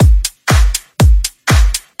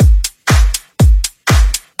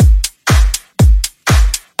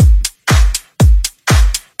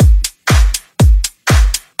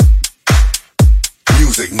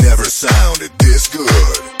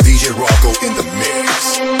in the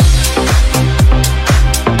mix.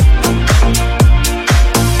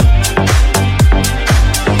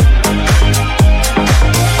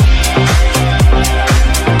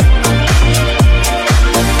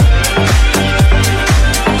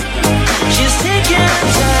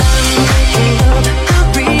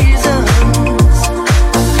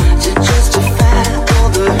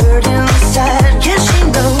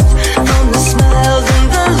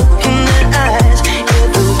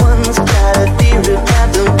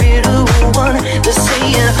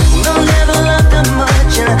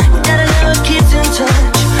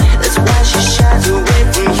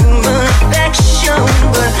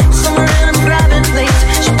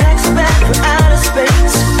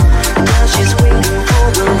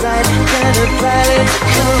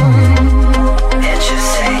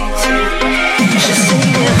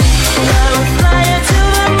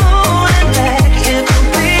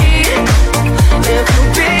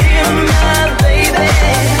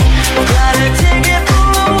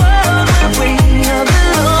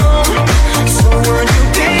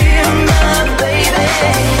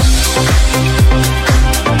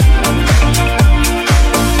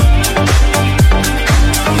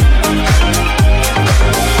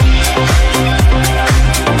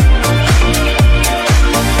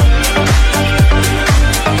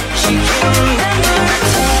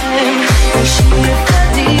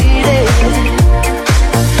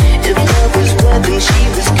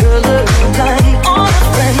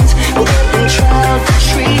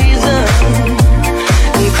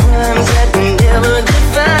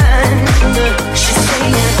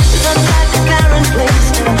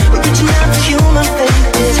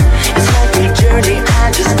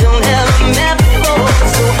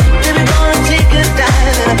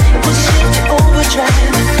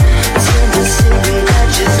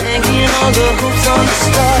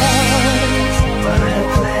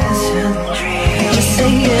 Just say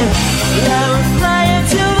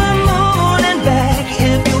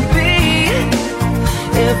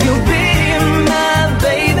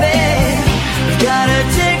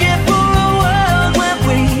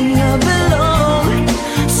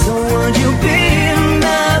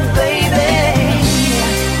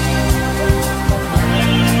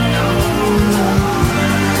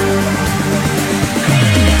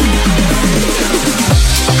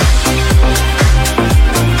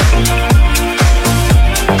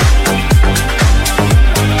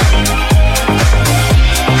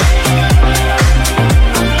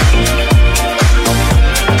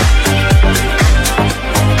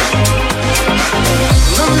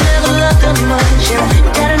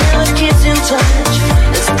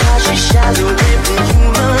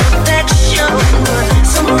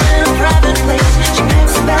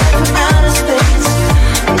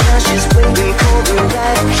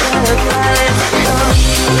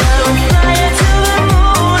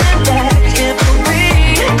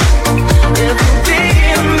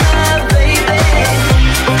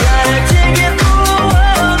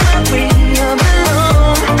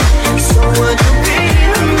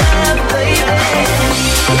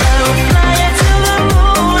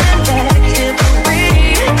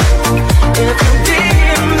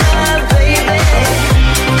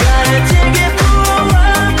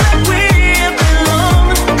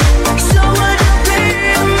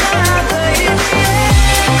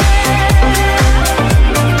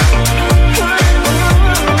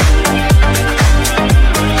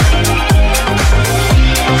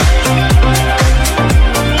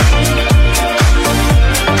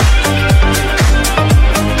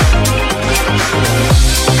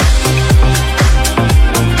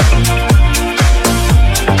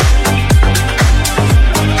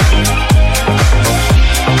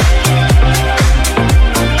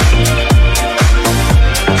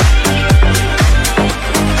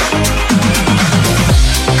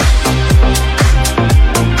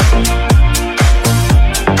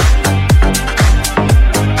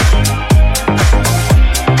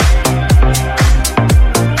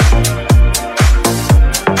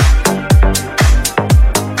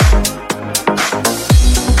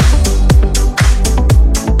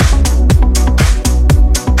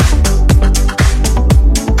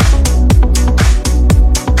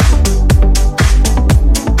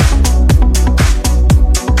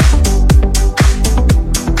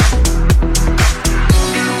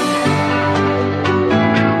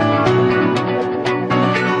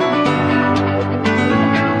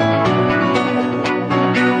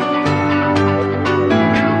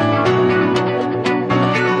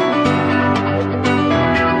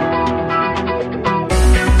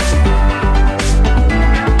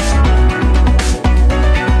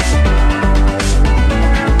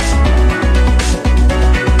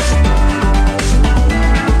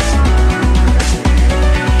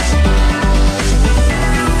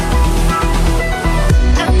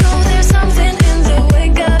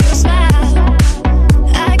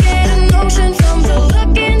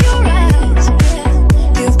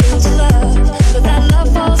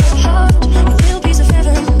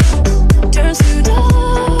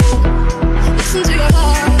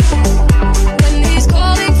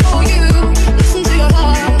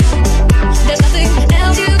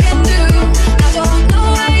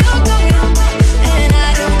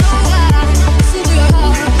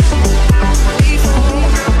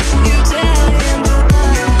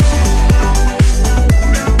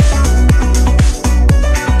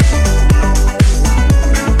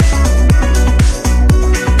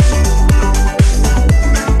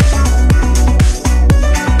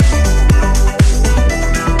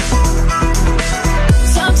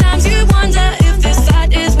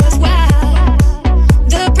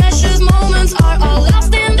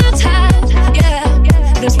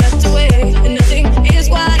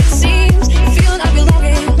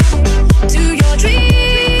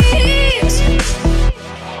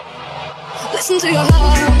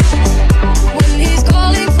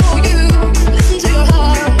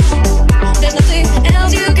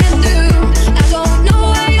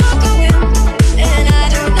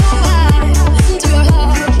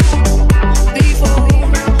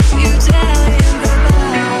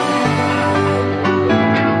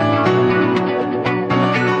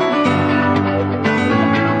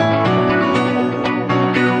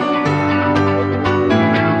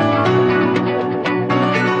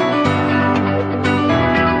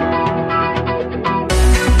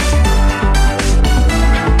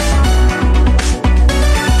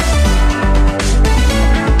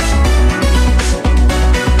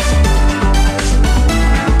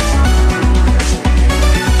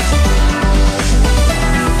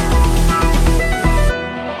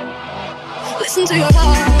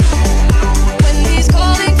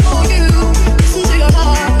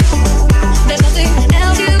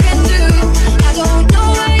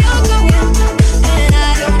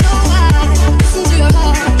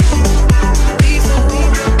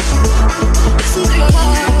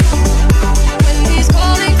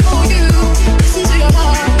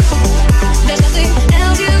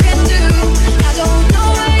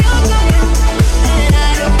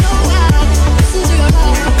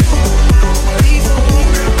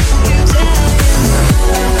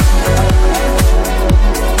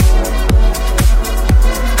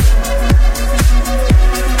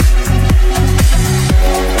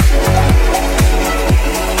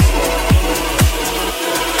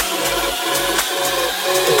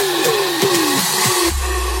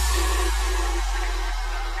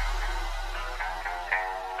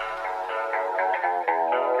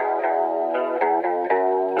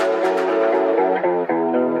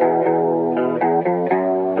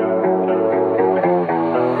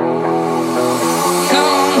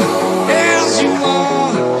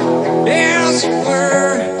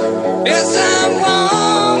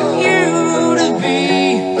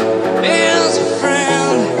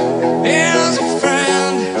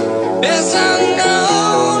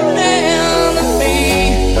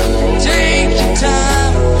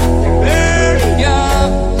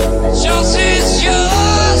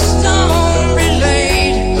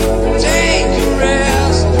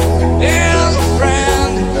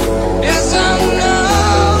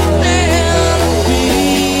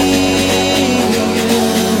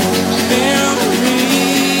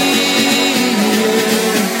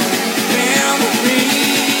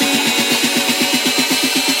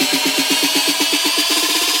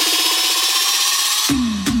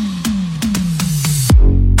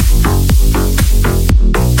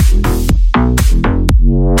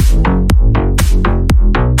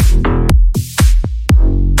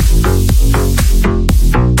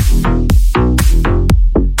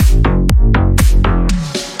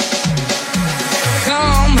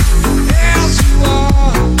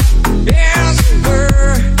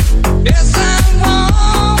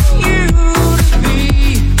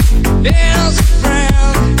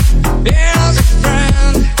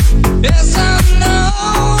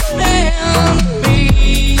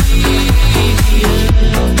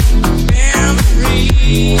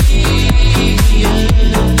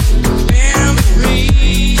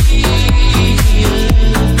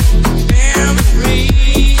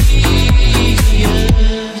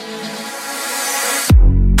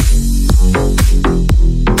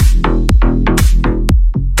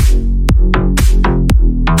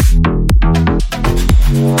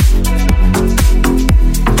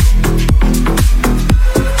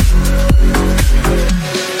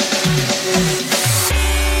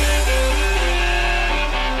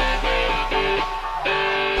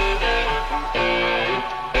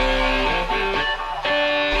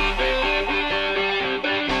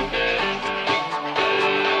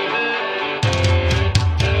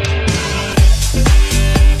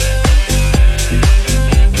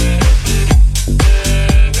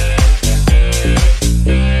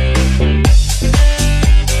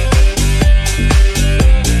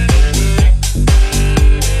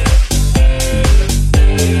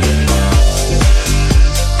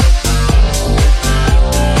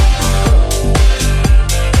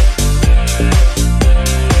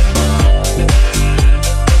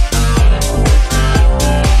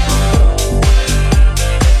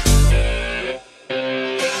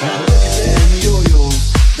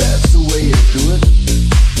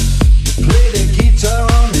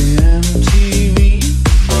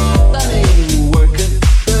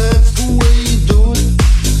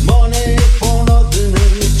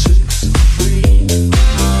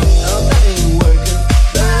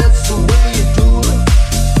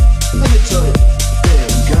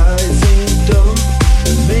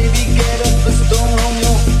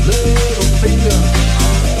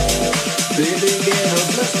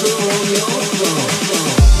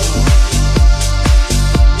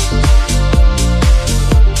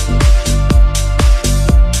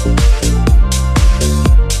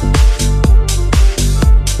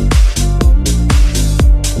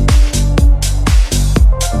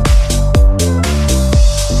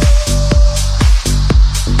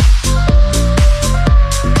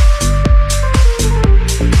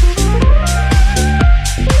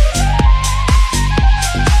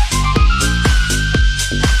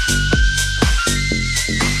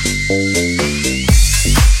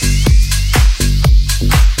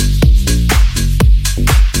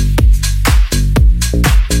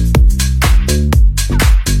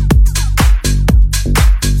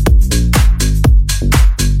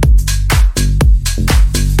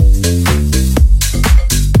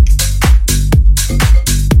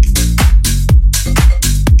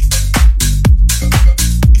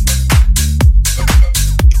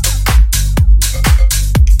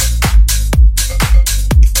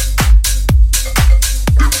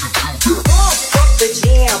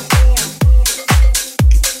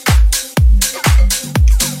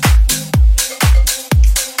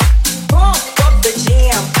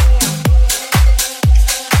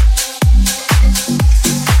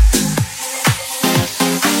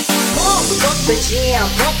jam,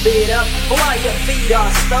 pump it up while your feet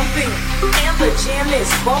are stumping. And the jam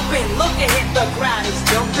is bumping, look ahead, the crowd is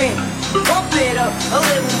jumping. Pump it up a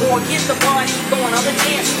little more, get the party going on the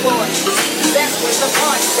dance floor. See, that's where the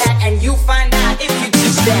party's at, and you find out if you do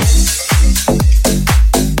that.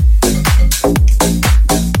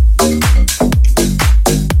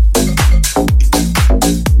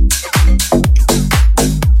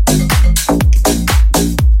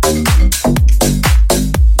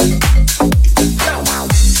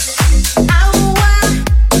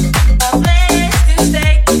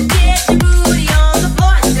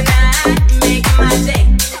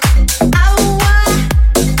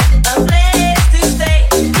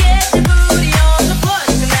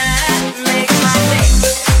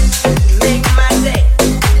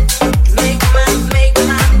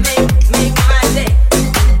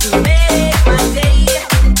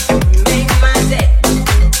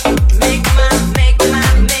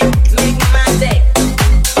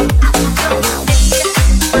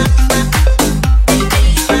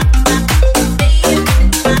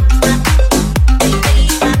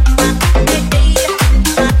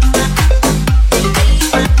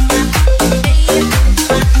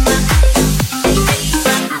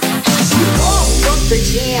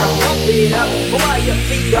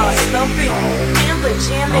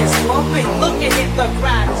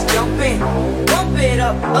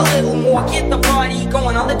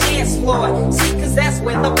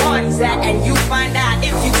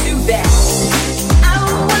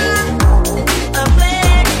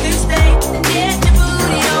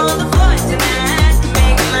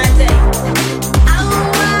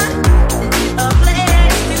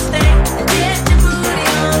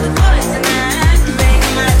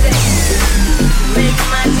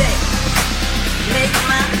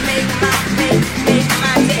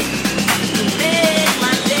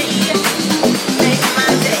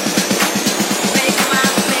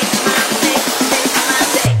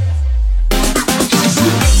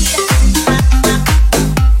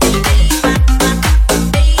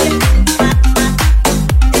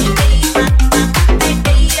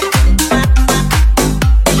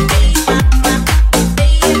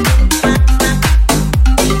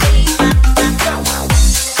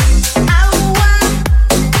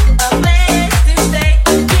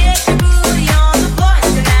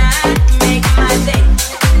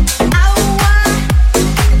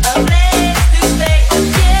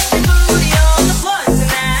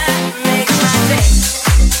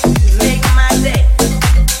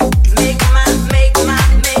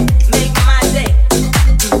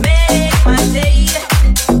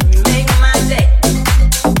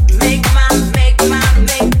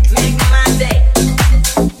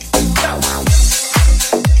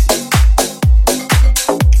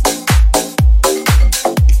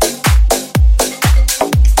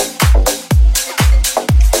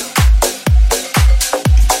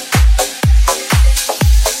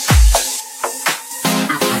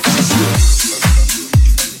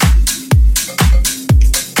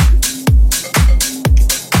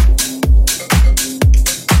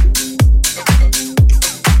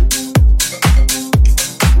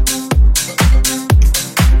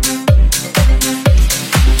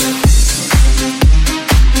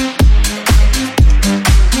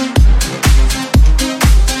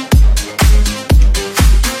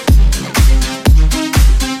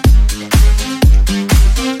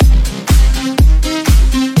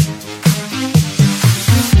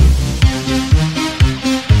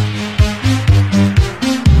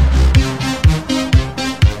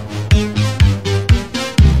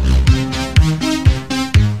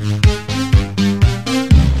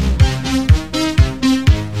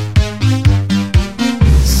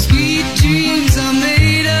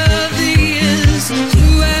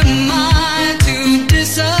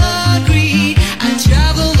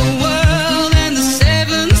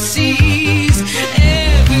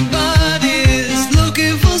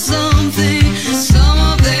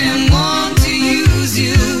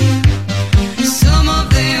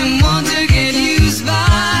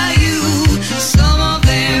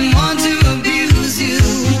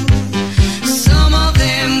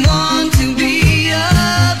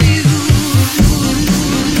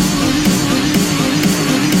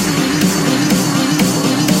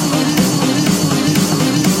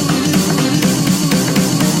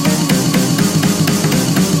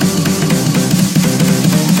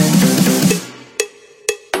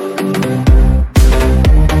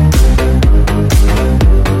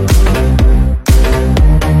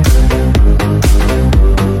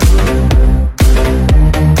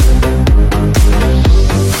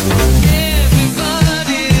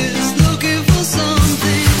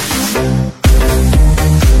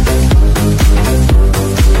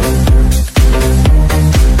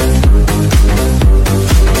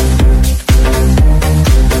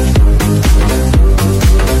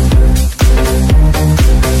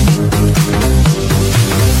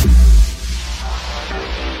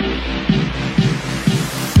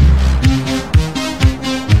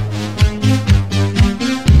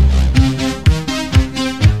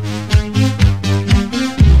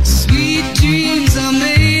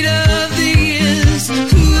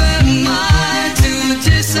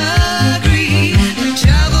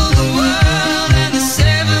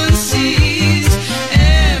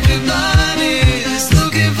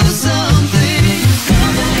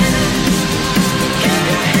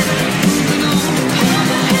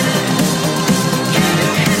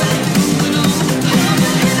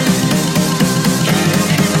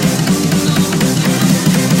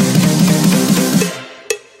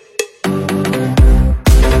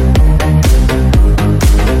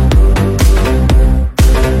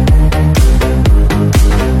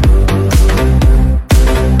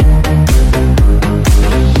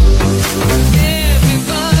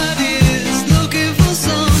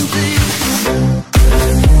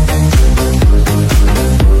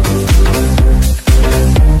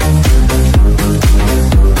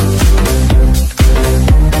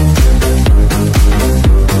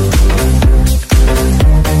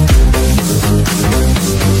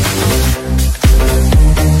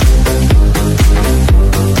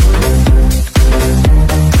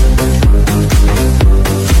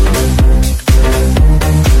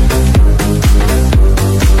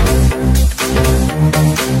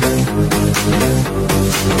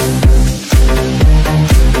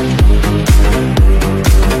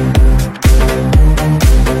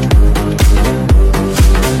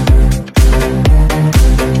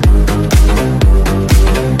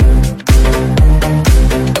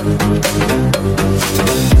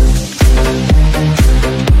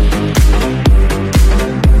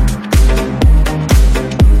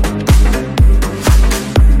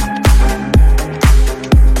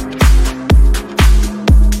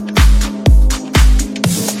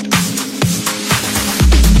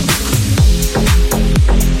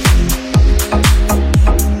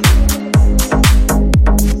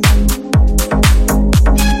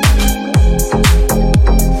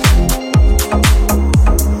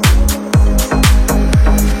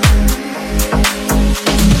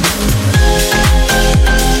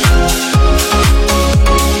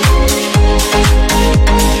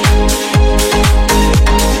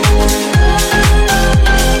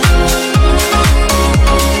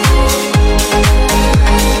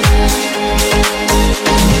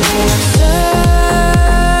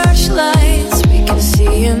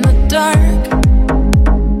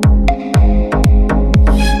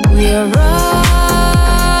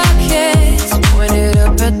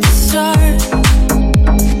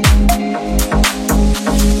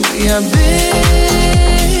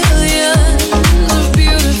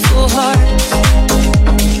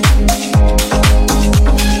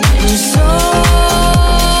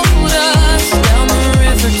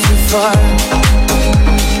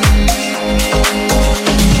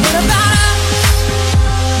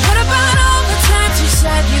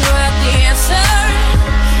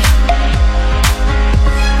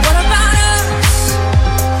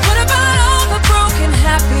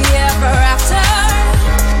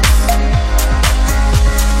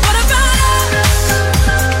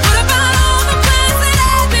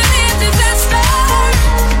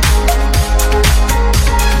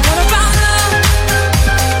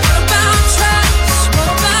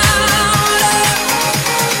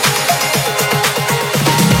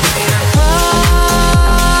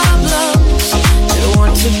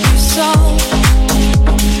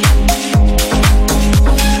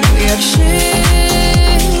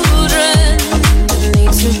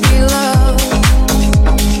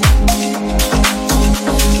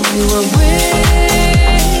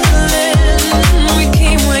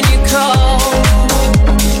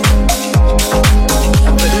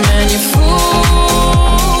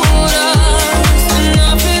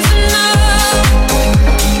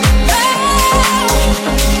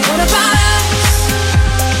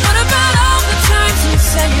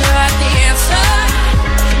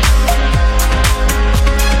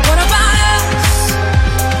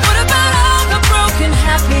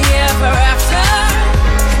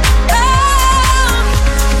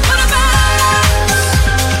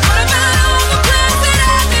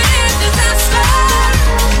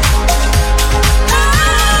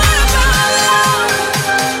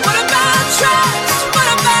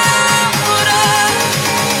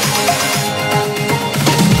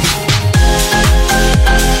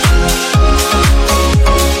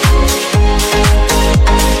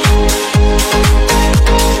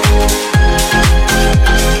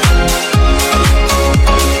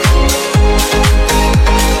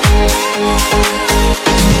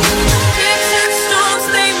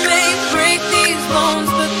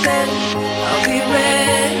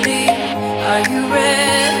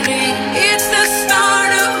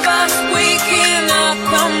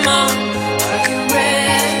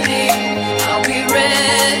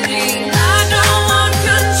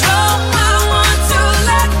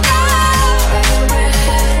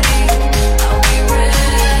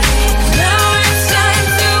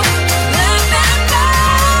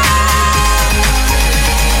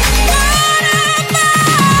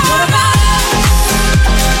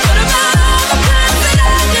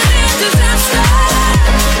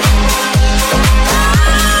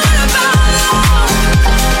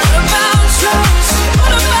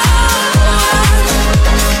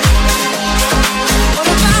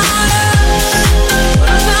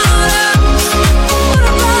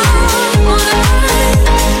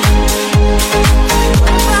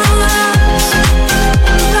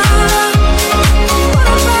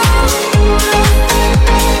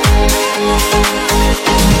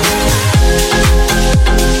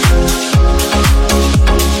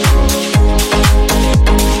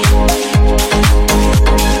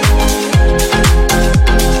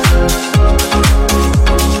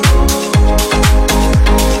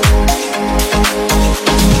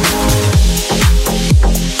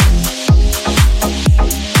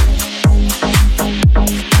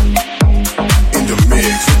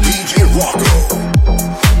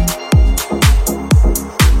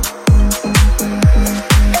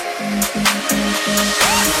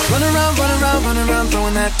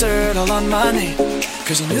 call on my name,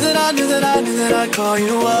 'cause I knew that I'd call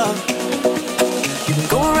you up. You would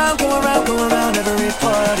go around every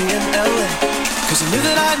party in LA, 'cause I knew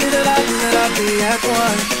that I'd be at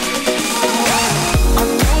one. I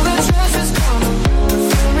know that chance is coming,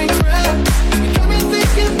 feel regret. You got me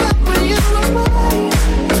thinking back when you were mine.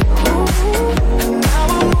 And now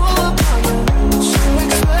I'm all up on you, what you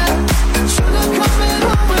expect? Should've come in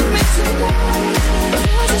home with me tonight.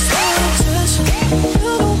 You just want attention, you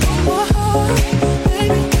don't want my heart.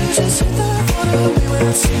 Baby, you just hit the water, we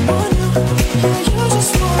went someone new. Yeah, you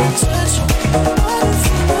just want attention, running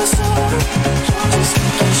from the start. You're just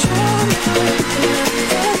making sure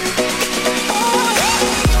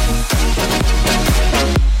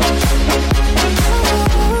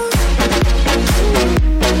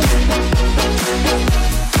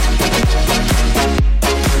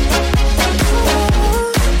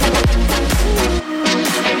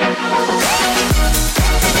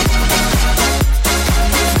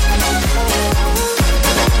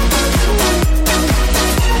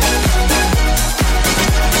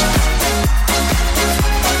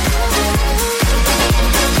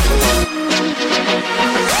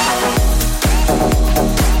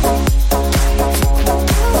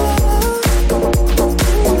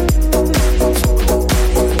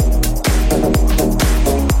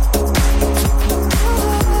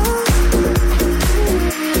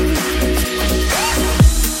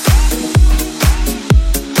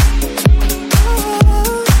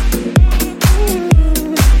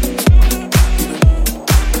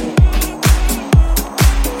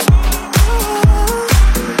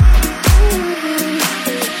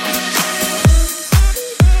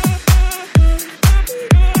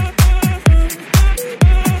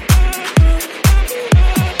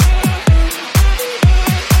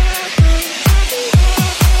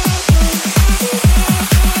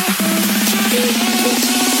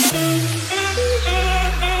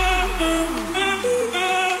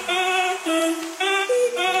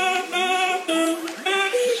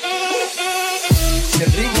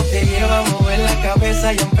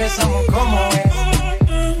cabeza y empezamos como es.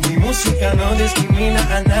 Mi música no discrimina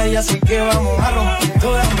a nadie, así que vamos a romper.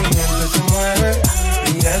 Toda mi gente se mueve,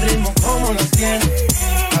 mira el ritmo como los tiene.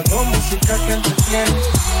 Hago música que entretiene,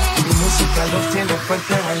 mi música los tiene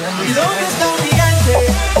fuerte bailando. ¿Y dónde está mi gente?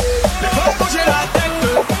 Mejor escuche la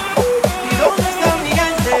tecla. ¿Y dónde está mi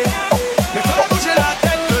gente? Mejor escuche la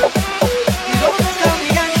tecla. ¿Y dónde está mi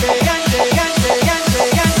gente? Gente, gente, gente, gente,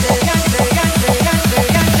 gente, gente, gente, gente,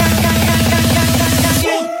 gente, gente, gente,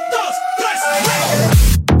 gente. 1, 2, 3,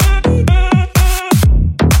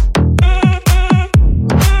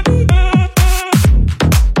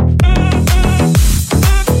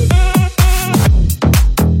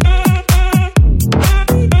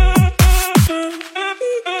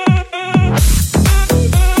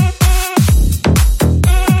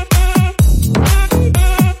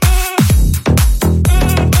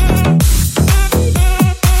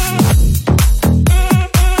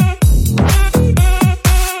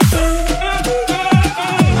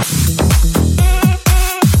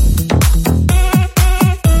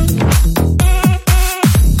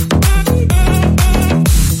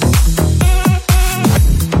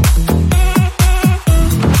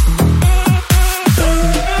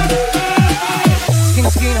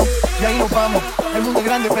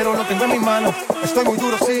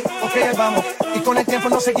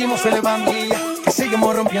 seguimos elevando, que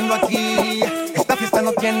seguimos rompiendo aquí. Esta fiesta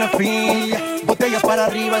no tiene fin. Botellas para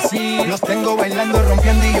arriba, sí. Los tengo bailando,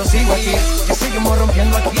 rompiendo y yo sigo aquí. Que seguimos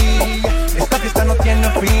rompiendo aquí. Esta fiesta no tiene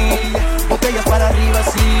fin. Botellas para arriba,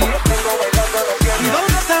 sí. Los tengo bailando, rompiendo. ¿Y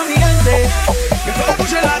dónde está mi gente? Mejor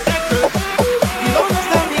escuche la tecla. ¿Y dónde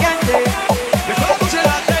está mi gente? Mejor escuche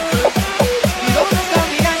la tecla. ¿Y dónde está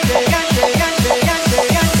mi gente? Gente, gente, gente, gente,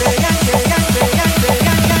 gente, gente, gente, gente, gente.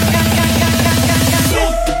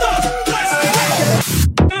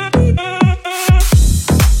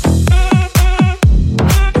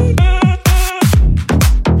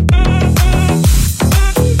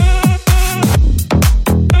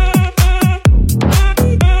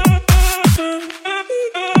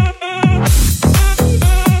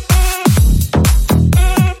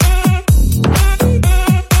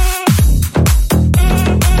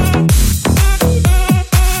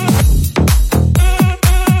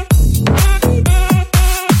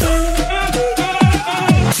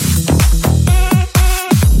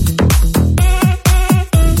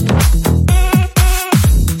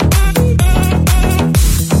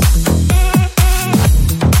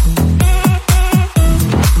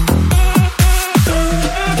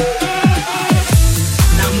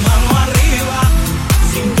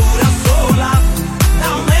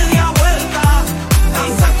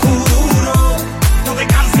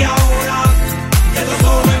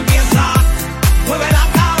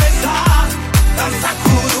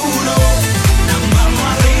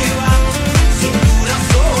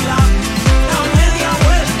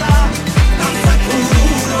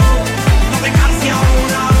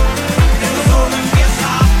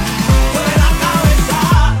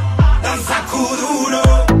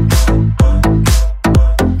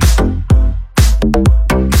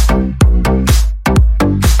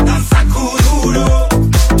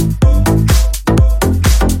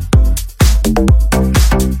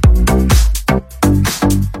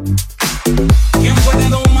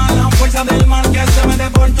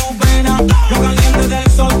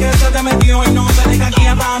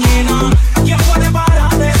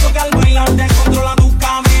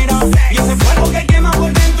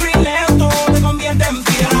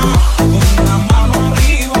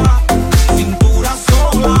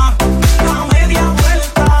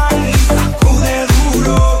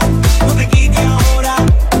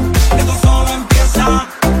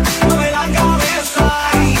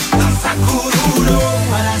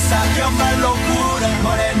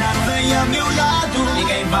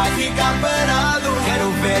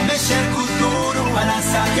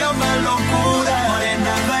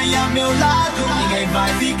 meu lado, ninguém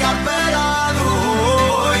vai ficar parado.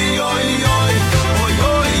 Oi, oi, oi, oi,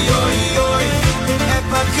 oi, oi, oi. É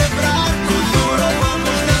pra quebrar cultura,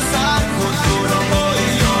 vamos dançar cultura. Oi,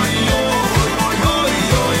 oi, oi, oi,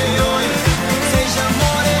 oi, oi. Seja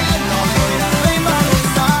morena, loira, vem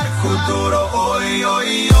balançar cultura. Oi,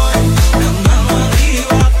 oi, oi. Mano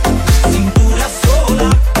arriba, cintura sola,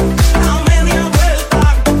 a media vuelta,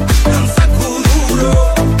 danza kuduro.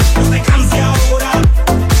 No te canses ahora,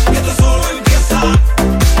 que esto solo empieza.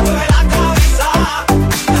 Mueve la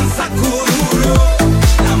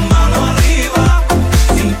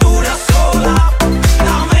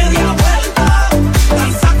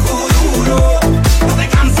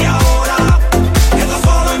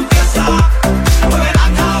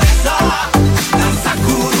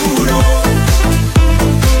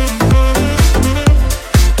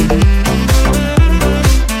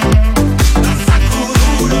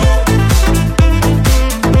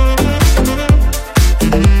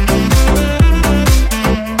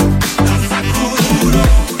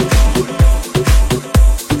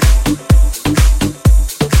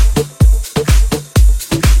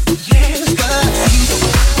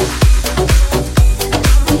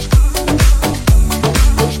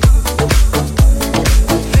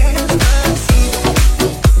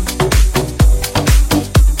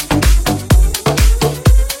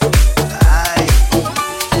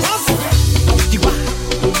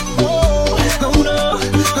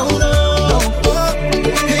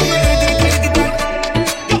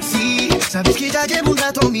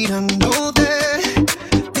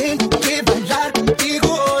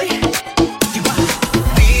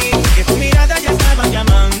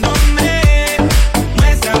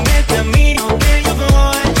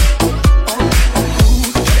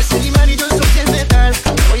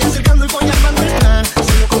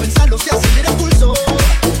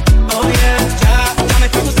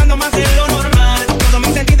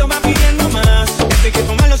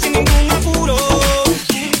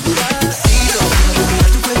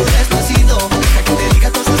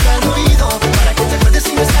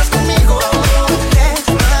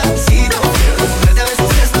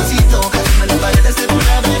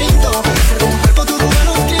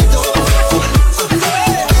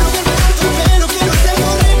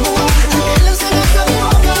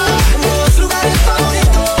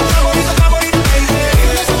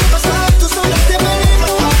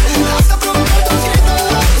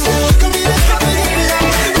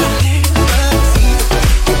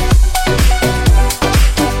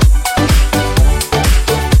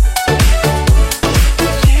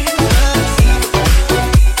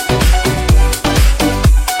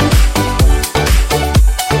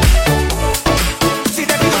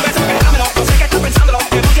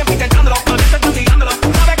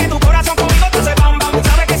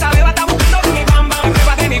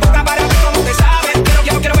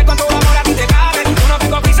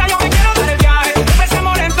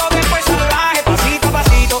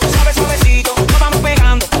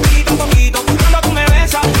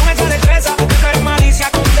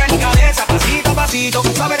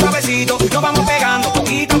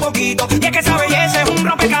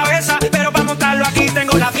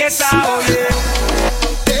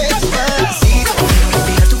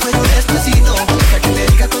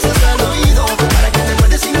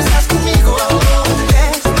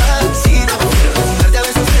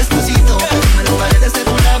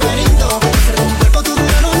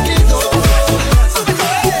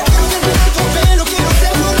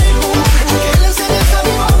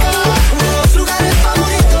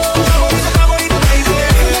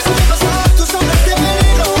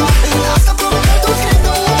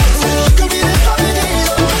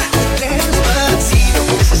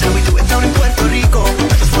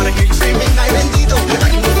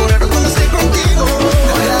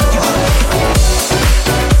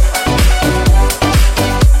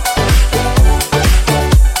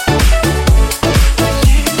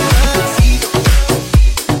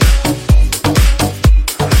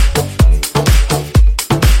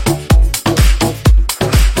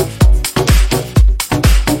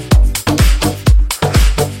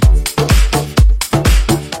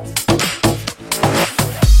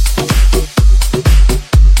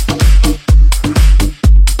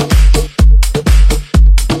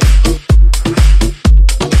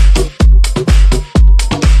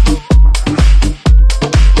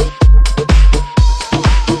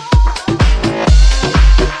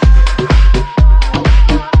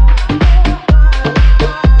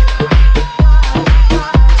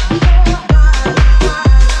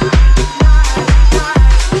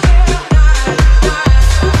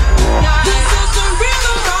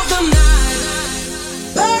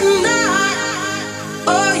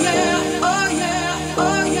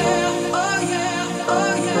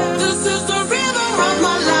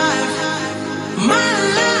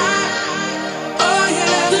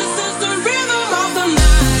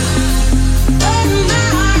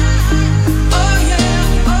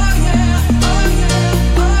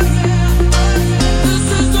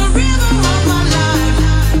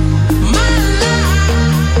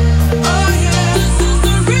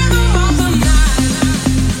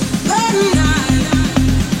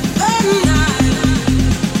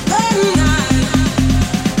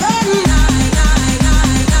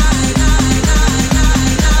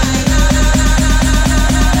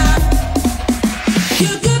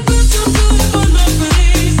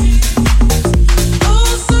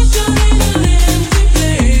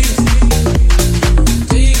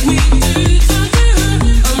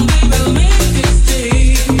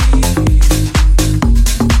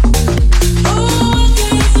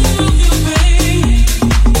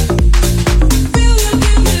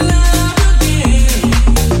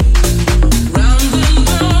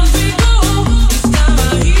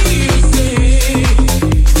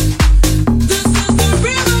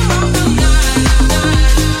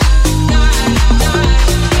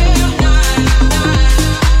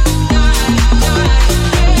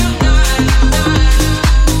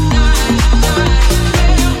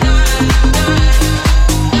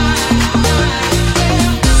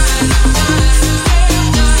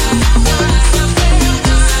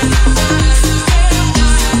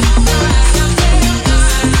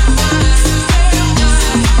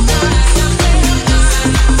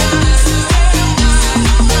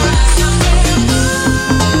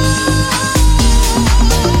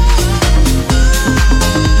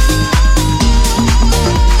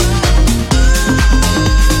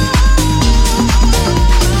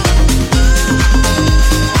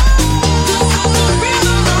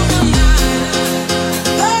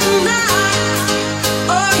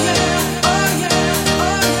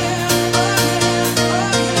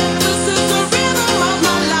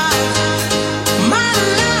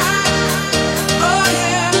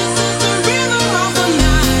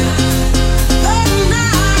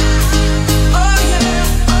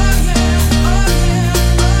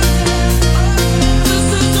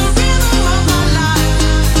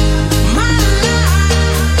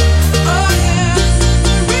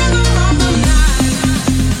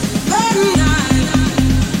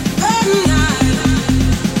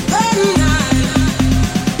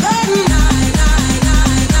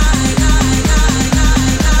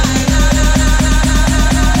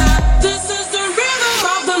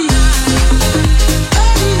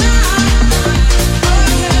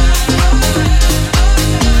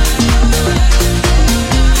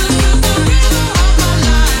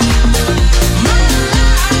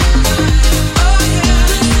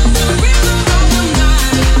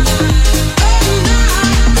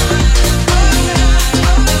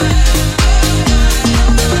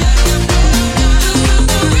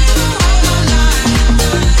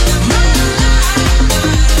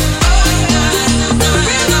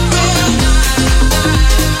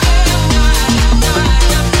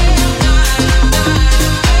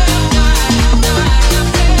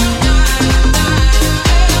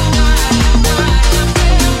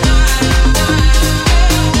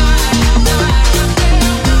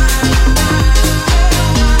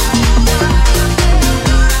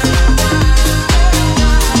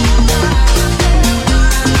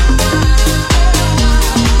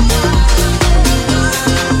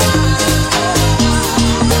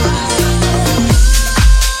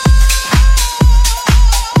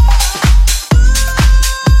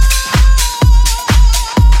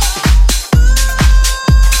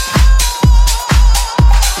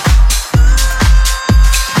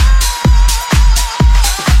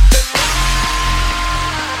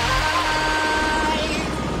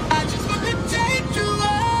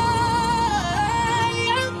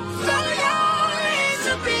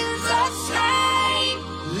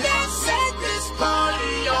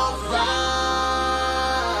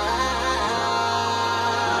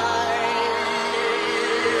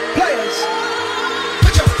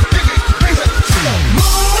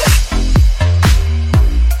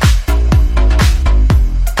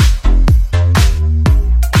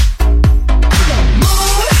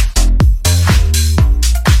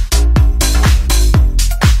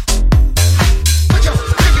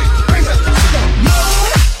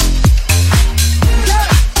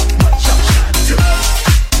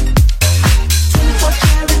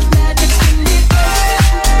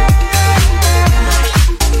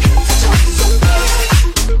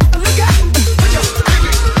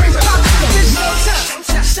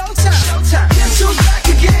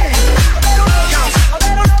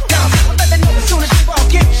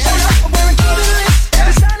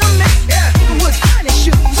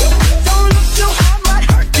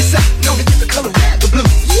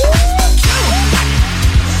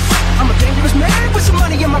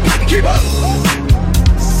pocket. Keep up.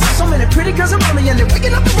 So many pretty girls around me and they're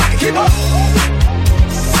waking up the rocket. Keep up.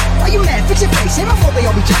 Why you mad? Fix your face. Ain't my fault they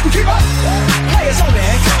all be jacking. Keep up. Hey, it's on,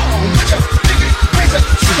 man. Come on, put your pinky raise up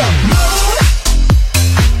to the moon.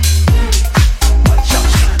 What y'all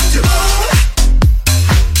trying to do?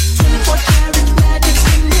 24 karat magic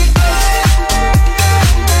in the air.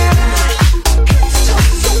 So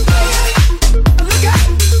look out.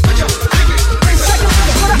 Put your pinky raise up.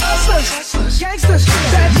 For the hustlers, gangsters,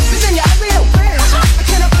 bad bitches in your ugly little fans. I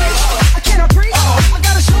cannot breathe. I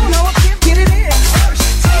gotta show 'em how I can get it in. First,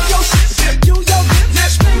 take your shit, do your dip,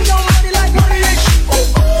 spend your money like money ain't shit. Ooh,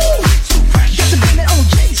 ooh, got to blame it on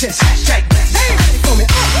Jesus. Hashtag blessed. They ain't ready for me.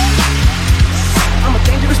 I'm a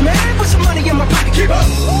dangerous man with some money in my pocket. Keep up.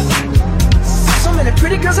 So many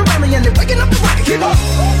pretty girls around me and they're waking up the rocket. Keep up.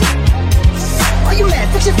 Why you mad?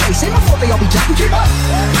 Fix your face. Ain't my fault they all be jacking. Keep up.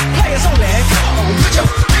 Players only. Come on, put your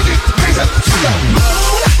pinky raise up to the moon.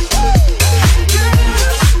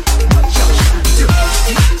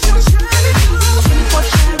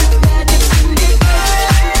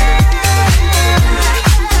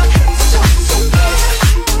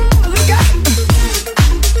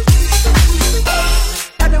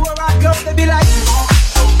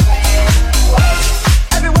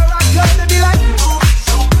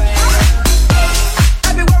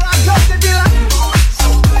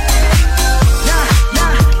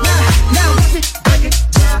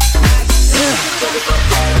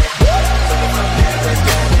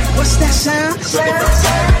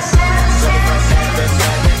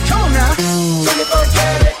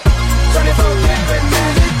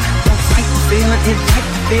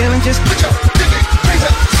 Just put your pinky raise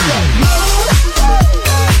up to the moon.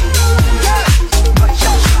 What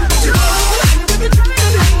y'all trying to do?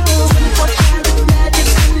 24 karat magic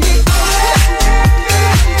in the air.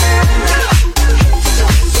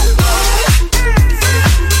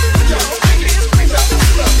 Put your pinky raise up to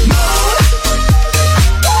the moon.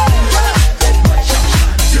 What y'all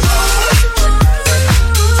trying to do?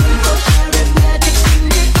 24 karat magic in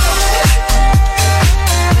the air.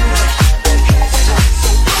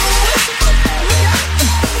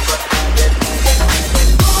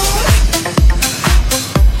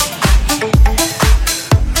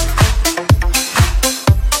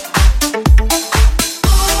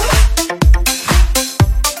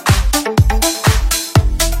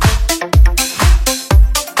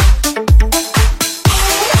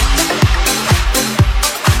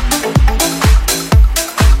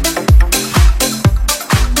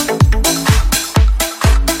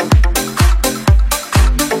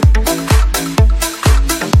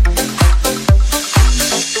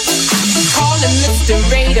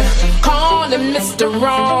 Call him Mr.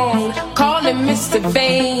 Wrong, call him Mr.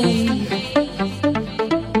 Vain.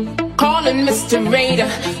 Call him Mr. Raider,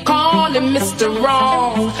 call him Mr.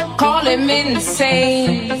 Wrong, call him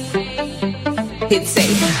insane. He'd say,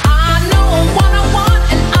 I know what